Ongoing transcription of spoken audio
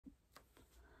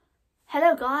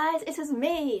Hello guys, it is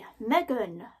me,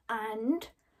 Megan, and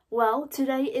well,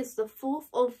 today is the 4th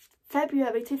of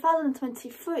February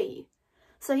 2023.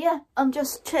 So yeah, I'm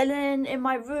just chilling in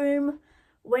my room,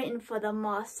 waiting for the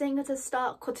Masked Singer to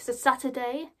start because it's a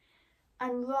Saturday.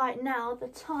 And right now the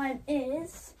time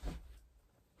is,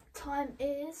 let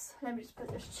me just put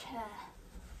this chair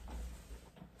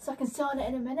so I can start it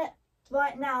in a minute.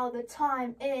 Right now the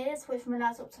time is, wait for my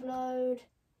laptop to load,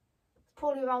 it's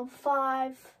probably around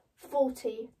 5:40.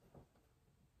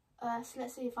 So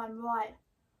let's see if I'm right.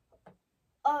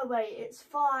 Oh wait, it's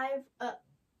 5,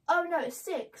 oh no, it's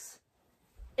 6.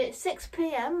 It's 6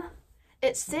 p.m.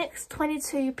 It's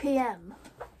 6:22 p.m.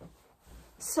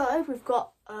 So we've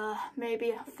got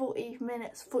maybe 40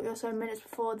 or so minutes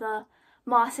before the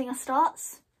Masked Singer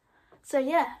starts. So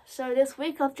yeah, so this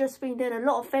week I've just been doing a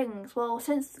lot of things. Well,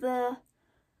 since the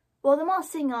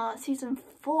Masked Singer season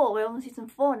 4, we're on season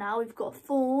 4 now. We've got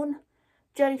Fawn,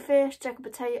 Jellyfish, Jacket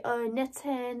Potato,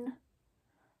 Knitting,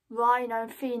 Rhino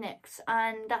and Phoenix,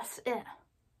 and that's it.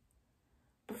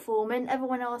 Performing.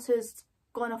 Everyone else has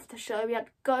gone off the show. We had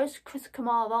Ghost, Chris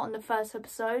Kamara on the first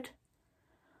episode.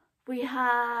 We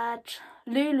had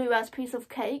Lulu as Piece of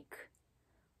Cake.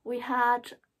 We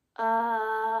had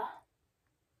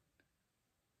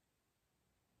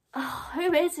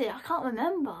who is it? I can't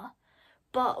remember.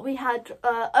 But we had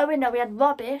we had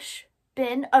Rubbish,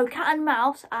 Bin, Cat and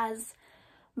Mouse as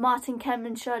Martin Kemp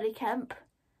and Shirley Kemp.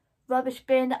 Rubbish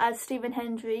Bin as Stephen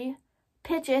Hendry,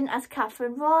 Pigeon as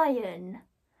Catherine Ryan.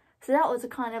 So that was a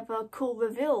kind of a cool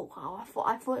reveal. Wow,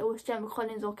 I thought it was Gemma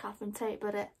Collins or Catherine Tate,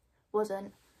 but it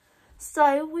wasn't.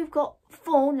 So we've got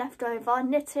Fawn left over,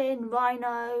 Knitting,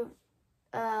 Rhino,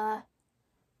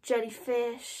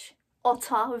 Jellyfish,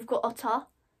 Otter. We've got Otter.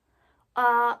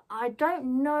 I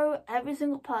don't know every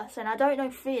single person. I don't know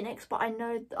Phoenix, but I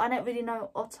don't really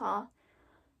know Otter.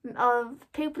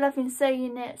 People have been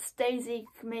saying it's Daisy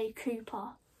May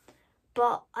Cooper,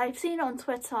 but I've seen it on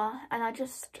Twitter and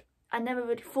I never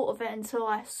really thought of it until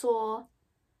I saw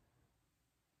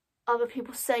other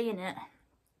people saying it.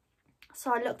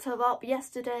 So I looked her up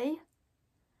yesterday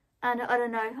and I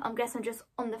don't know, I guess I'm just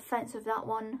on the fence with that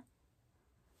one.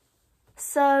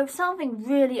 So something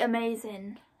really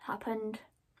amazing happened,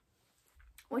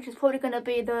 which is probably going to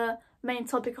be the main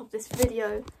topic of this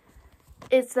video,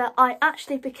 is that I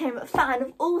actually became a fan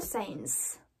of All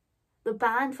Saints, the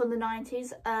band from the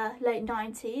 90s, late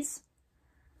 90s.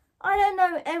 I don't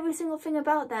know every single thing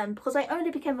about them because I only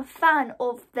became a fan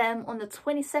of them on the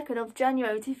 22nd of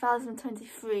January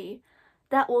 2023.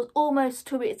 That was almost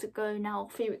 2 weeks ago now,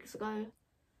 3 weeks ago.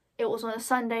 It was on a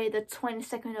Sunday, the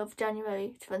 22nd of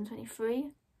January 2023.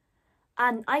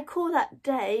 And I call that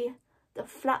day the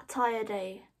flat tyre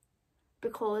day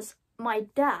because my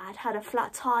dad had a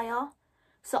flat tyre.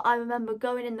 So I remember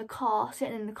going in the car,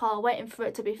 sitting in the car, waiting for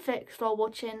it to be fixed while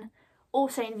watching All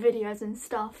Saints videos and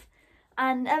stuff.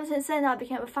 And ever since then I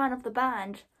became a fan of the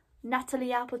band.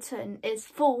 Natalie Appleton is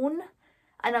Fawn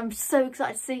and I'm so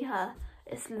excited to see her.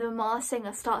 It's the Masked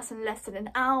Singer, starts in less than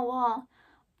an hour.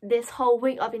 This whole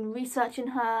week I've been researching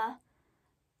her,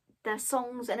 their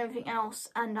songs and everything else,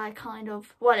 and I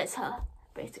it's her,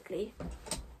 basically.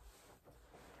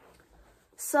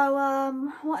 So,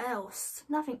 what else?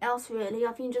 Nothing else really.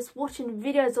 I've been just watching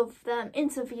videos of them,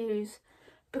 interviews,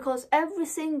 because every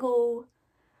single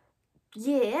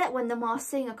year when the Masked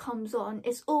Singer comes on,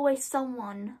 it's always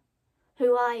someone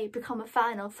who I become a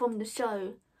fan of from the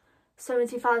show. So in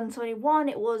 2021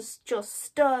 it was Joss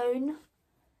Stone,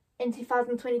 in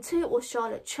 2022 it was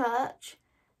Charlotte Church,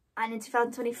 and in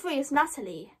 2023 it's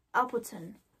Natalie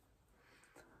Appleton.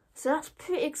 So that's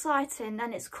pretty exciting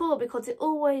and it's cool because it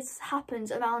always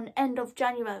happens around end of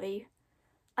January.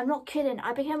 I'm not kidding,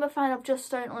 I became a fan of Joss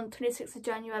Stone on 26th of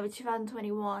January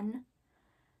 2021.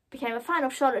 Became a fan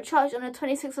of Charlotte Church on the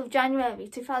 26th of January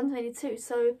 2022,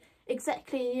 so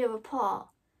exactly a year apart.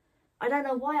 I don't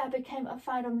know why I became a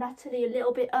fan of Natalie a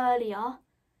little bit earlier,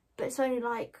 but it's only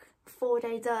like 4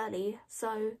 days early,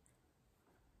 so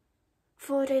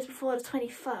 4 days before the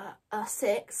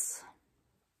 26th.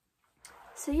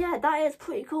 So yeah, that is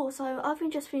pretty cool. So I've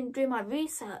just been doing my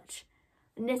research,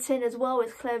 Knitting as well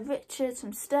with Claire Richards,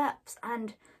 some steps,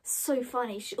 and so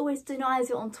funny. She always denies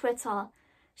it on Twitter.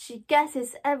 She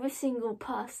guesses every single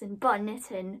person but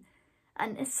Knitting,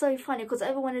 and it's so funny because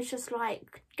everyone is just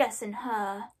like guessing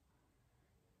her,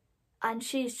 and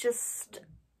she's just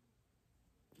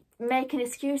making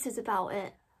excuses about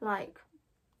it, like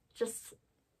just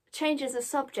changes the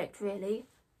subject really.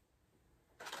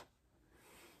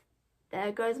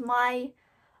 There goes my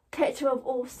picture of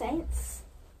All Saints.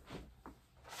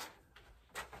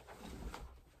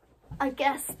 I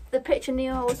guess the picture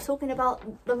Neo was talking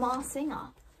about the Masked Singer.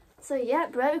 So yeah,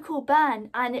 very cool band,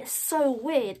 and it's so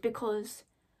weird because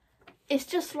it's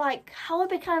just like how I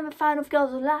became a fan of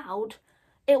Girls Aloud.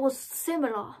 It was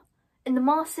similar. In the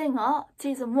Masked Singer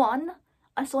season 1,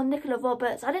 I saw Nicola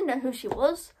Roberts. I didn't know who she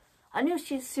was. I knew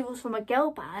she was from a girl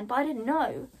band, but I didn't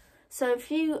know. So a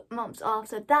few months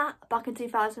after that, back in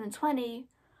 2020,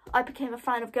 I became a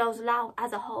fan of Girls Aloud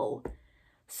as a whole.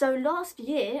 So last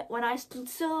year, when I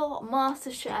saw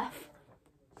MasterChef,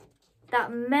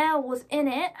 that Mel was in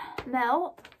it.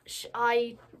 Mel,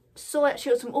 I saw it, she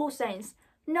was from All Saints.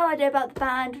 No idea about the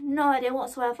band, no idea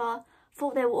whatsoever.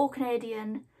 Thought they were all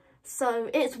Canadian. So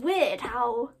it's weird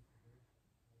how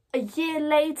a year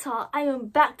later I am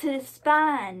back to this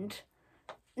band.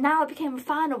 Now I became a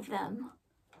fan of them.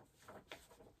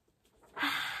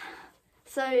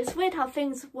 So it's weird how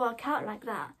things work out like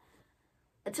that.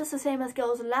 It's just the same as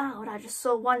Girls Aloud. I just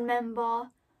saw one member,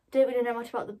 didn't really know much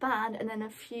about the band, and then a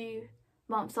few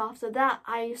months after that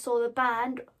I saw the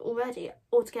band already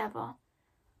altogether.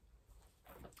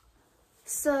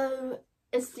 So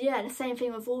it's, yeah, the same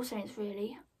thing with All Saints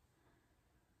really.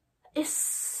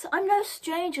 I'm no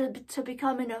stranger to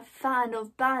becoming a fan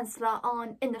of bands that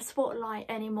aren't in the spotlight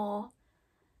anymore.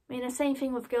 I mean, the same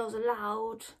thing with Girls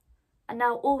Aloud and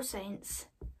now All Saints.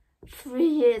 3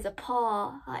 years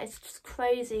apart. It's just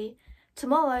crazy.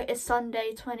 Tomorrow is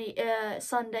Sunday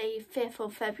 5th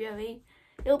of February.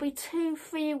 It'll be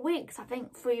 2-3 weeks, I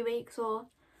think 3 weeks or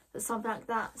something like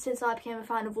that, since I became a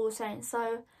fan of All Saints.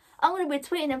 So I'm going to be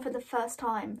tweeting them for the first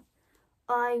time.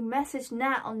 I messaged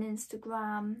Nat on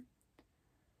Instagram.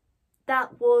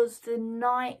 That was the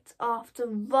night after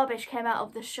Rubbish came out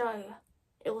of the show.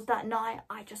 It was that night.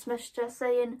 I just messaged her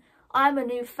saying, I'm a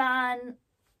new fan.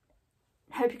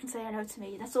 Hope you can say hello to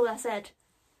me. That's all I said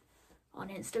on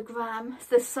Instagram.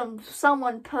 There's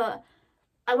someone put,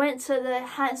 I went to the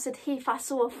Hampstead Heath, I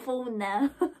saw a fawn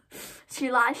there. she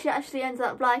actually ended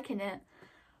up liking it.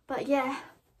 But yeah,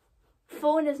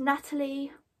 fawn is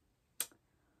Natalie.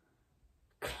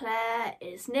 Claire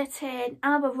is Knitting.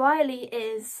 Amber Riley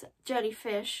is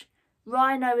Jellyfish.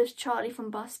 Rhino is Charlie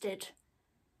from Busted.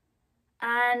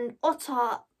 And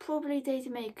Otter probably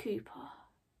dated May Cooper.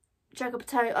 Jacob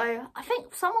Potato. I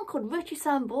think someone called Richie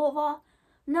Sambora.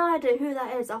 No idea who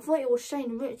that is. I thought it was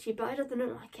Shane Ritchie, but it doesn't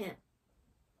look like it.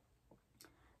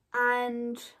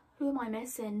 And who am I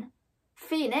missing?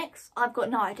 Phoenix. I've got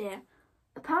no idea.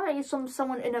 Apparently it's from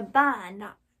someone in a band.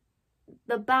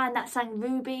 The band that sang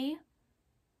Ruby.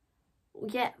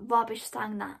 Yeah, Rubbish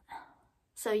sang that.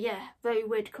 So yeah, very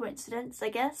weird coincidence, I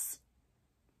guess.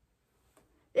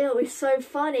 It was so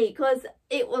funny because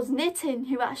it was Knitting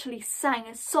who actually sang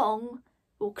a song,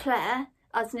 or Claire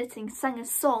as Knitting sang a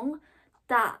song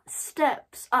that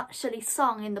Steps actually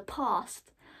sung in the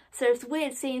past. So it's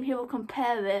weird seeing people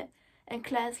compare it and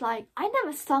Claire's like, I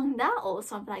never sung that or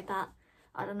something like that.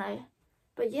 I don't know.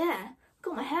 But yeah,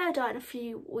 got my hair dyed a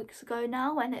few weeks ago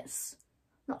now and it's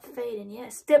not fading yet.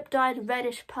 It's dip dyed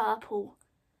reddish purple.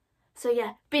 So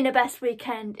yeah, been the best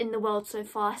weekend in the world so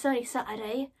far. It's only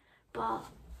Saturday, but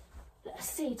let's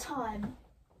see time.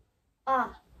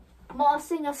 Masked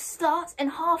Singer starts in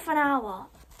half an hour.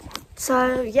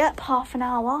 So yep, half an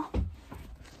hour.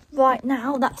 Right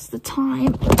now, that's the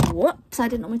time. Whoops, I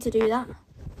didn't want me to do that.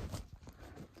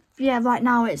 Yeah, right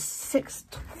now it's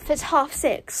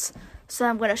 6:30. So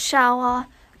I'm gonna shower,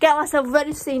 get myself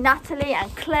ready to see Natalie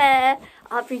and Claire.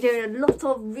 I've been doing a lot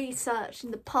of research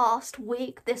in the past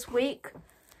week, this week.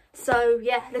 So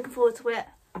yeah, looking forward to it.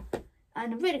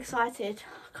 And I'm really excited.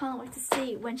 I can't wait to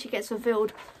see when she gets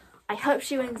revealed. I hope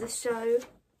she wins the show.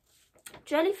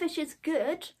 Jellyfish is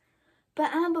good,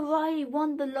 but Amber Riley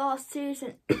won the last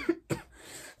season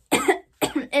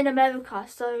in America,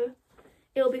 so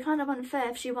it'll be kind of unfair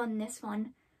if she won this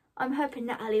one. I'm hoping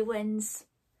Natalie wins.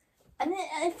 And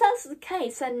if that's the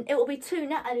case, then it will be 2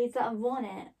 Natalies that have won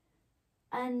it.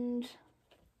 And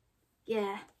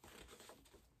yeah.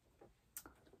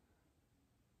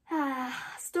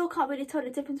 Still can't really tell the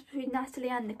difference between Natalie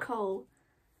and Nicole.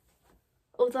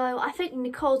 Although I think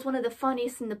Nicole's one of the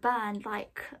funniest in the band.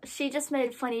 Like, she just made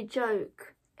a funny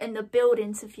joke in the Build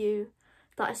interview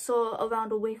that I saw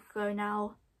around a week ago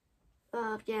now.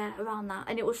 Yeah, around that.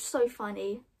 And it was so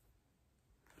funny.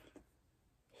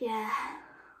 Yeah.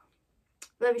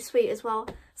 Very sweet as well.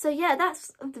 So yeah,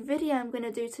 that's the video I'm going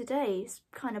to do today. It's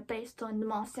kind of based on the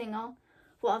Masked Singer,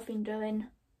 what I've been doing.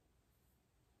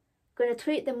 I'm going to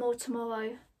tweet them all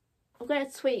tomorrow. I'm going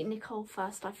to tweet Nicole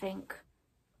first, I think.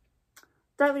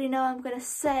 Don't really know what I'm going to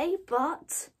say,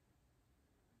 but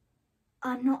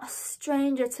I'm not a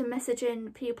stranger to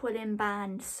messaging people in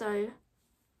bands. So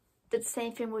did the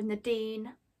same thing with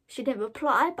Nadine. She didn't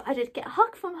reply, but I did get a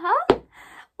hug from her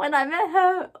when I met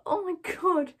her. Oh my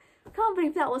god, I can't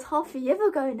believe that was half a year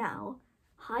ago now.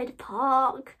 Hyde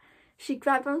Park. She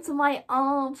grabbed onto my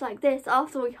arms like this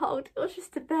after we hugged. It was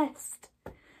just the best.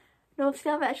 And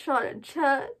obviously I met Charlotte in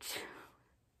church.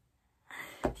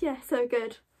 Yeah, so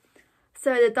good.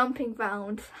 So the dumping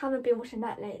ground, haven't been watching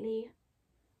that lately.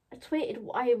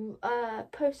 I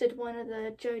posted one of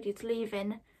the Jodie's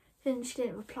leaving, and she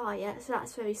didn't reply yet, so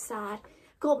that's very sad.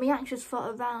 Got me anxious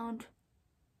for around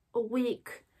a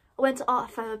week. I went to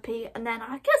art therapy, and then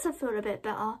I guess I feel a bit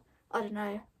better. I don't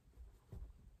know.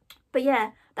 But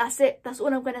yeah, that's it. That's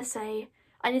all I'm gonna say.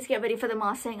 I need to get ready for the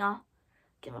Masked Singer.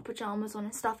 Get my pajamas on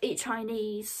and stuff. Eat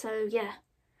Chinese. So yeah,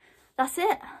 that's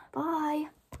it. Bye.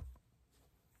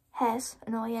 Hair's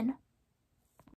annoying.